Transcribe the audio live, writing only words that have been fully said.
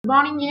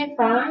morning, Year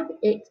 5.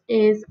 It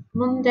is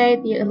Monday,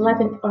 the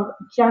 11th of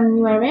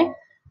January.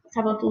 Let's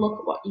have a look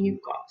at what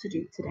you've got to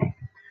do today.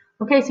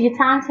 Okay, so your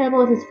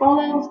timetable is as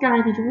follows: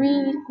 guided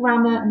read,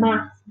 grammar,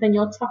 maths. Then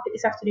your topic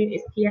this afternoon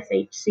is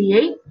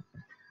PSHCE.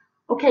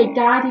 Okay,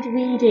 guided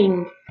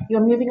reading.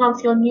 You're moving on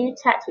to your new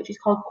text, which is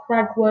called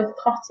Cragworth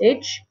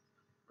Cottage.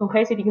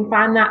 Okay, so if you can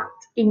find that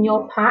in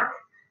your pack,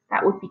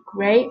 that would be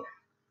great.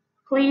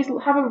 Please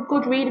have a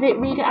good read of it,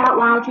 read it out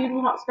loud,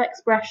 using lots of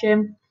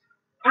expression.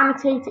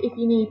 Annotate it if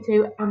you need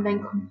to, and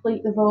then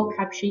complete the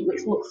vocab sheet,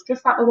 which looks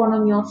just like the one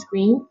on your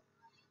screen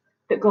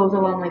that goes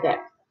along with it.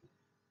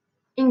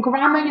 In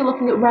grammar, you're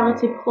looking at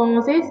relative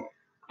clauses.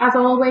 As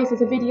always,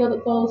 there's a video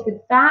that goes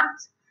with that,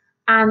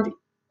 and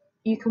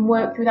you can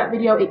work through that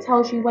video. It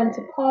tells you when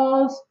to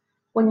pause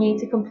when you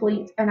need to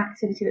complete an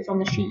activity that's on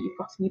the sheet you've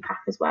got in your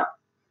pack as well.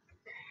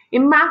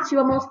 In maths, you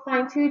are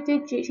multiplying 2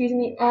 digits using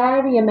the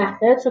area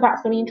method, so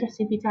that's going to be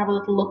interesting for you to have a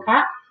little look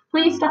at.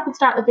 Please stop and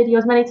start the video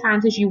as many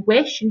times as you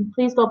wish, and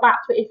please go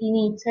back to it if you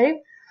need to.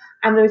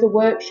 And there is a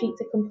worksheet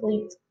to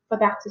complete for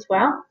that as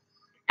well.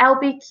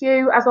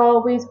 LBQ, as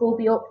always, will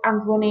be up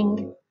and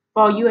running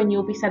for you, and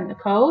you'll be sent the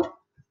code.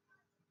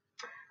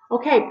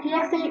 Okay,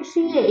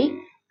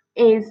 PSHCE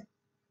is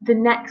the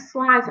next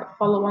slides that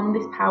follow on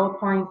this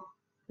PowerPoint.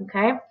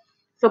 Okay,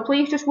 so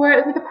please just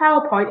work with the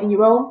PowerPoint in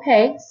your own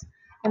pace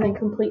and then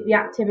complete the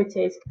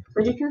activities.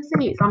 So as you can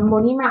see, it's on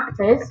Money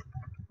Matters.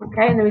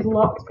 Okay, and there is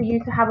lots for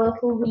you to have a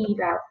little read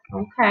out.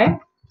 Okay,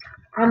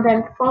 and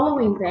then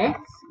following this,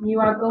 you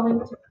are going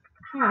to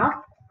have,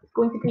 it's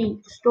going to be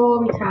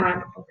story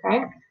time.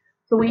 Okay,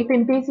 so we've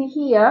been busy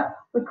here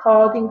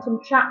recording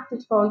some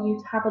chapters for you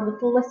to have a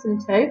little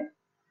listen to,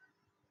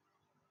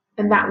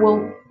 and that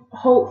will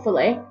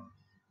hopefully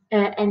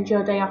end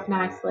your day off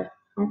nicely.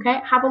 Okay,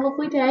 have a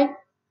lovely day.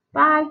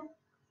 Bye.